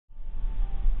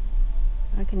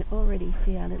can already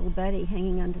see our little Battie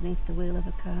hanging underneath the wheel of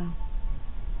a car.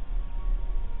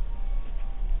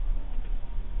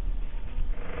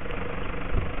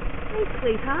 Hey,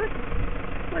 sweetheart.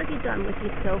 What have you done with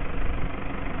yourself?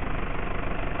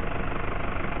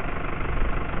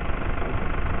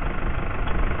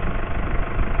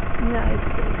 No,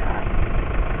 sweetheart.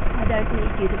 I don't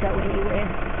need you to go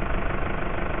anywhere.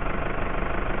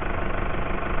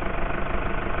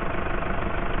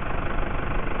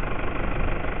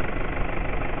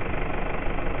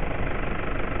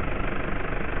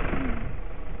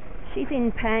 She's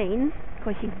in pain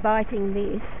because she's biting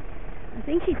this. I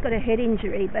think she's got a head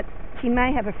injury, but she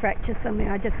may have a fracture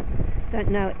somewhere. I just don't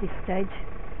know at this stage.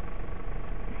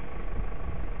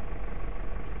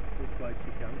 Which way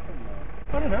she come from?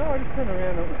 I don't know, I just turned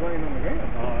around and it was laying on the ground.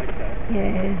 Oh, okay.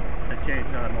 Yeah. So chance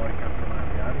no, it might have come from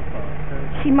over the other side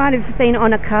too. She might have been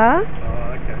on a car.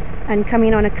 Oh, okay. And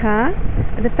coming on a car.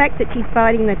 But the fact that she's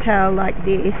biting the tail like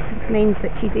this means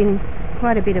that she's in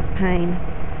quite a bit of pain.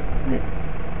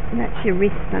 That's your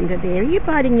wrist under there. Are you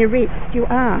biting your wrist? You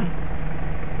are.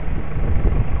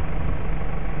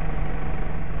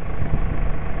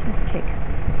 Let's check.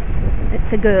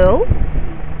 It's a girl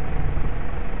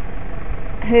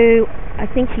who, I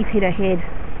think she's hit her head.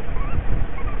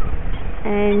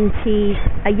 And she's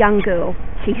a young girl.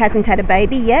 She hasn't had a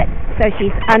baby yet, so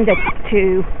she's under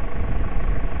 2.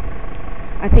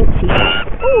 I think she's...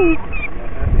 Ooh!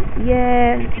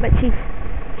 Yeah, but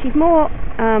she's more...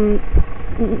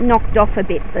 knocked off a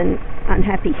bit than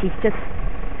unhappy. She's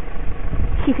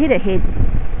hit her head.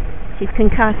 She's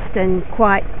concussed and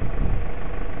quite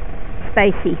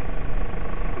spacey.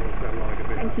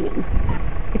 Thank you.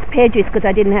 It's pear juice because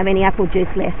I didn't have any apple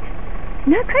juice left.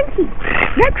 No crankies.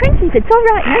 No crankies. It's all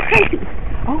right. No crankies.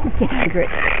 Oh, get over it.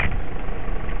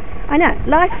 I know.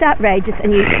 Life's outrageous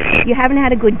and you haven't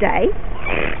had a good day.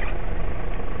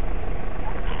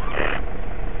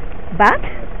 But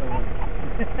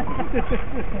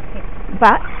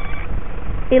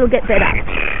it'll get better.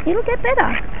 It'll get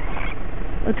better.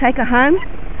 We'll take her home,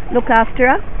 look after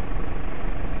her,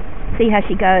 see how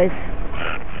she goes.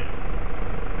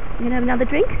 You gonna have another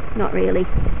drink? Not really.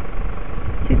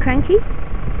 Too cranky?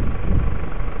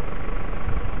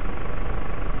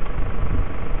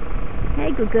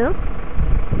 Hey, good girl.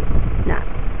 No,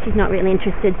 she's not really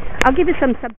interested. I'll give her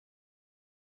some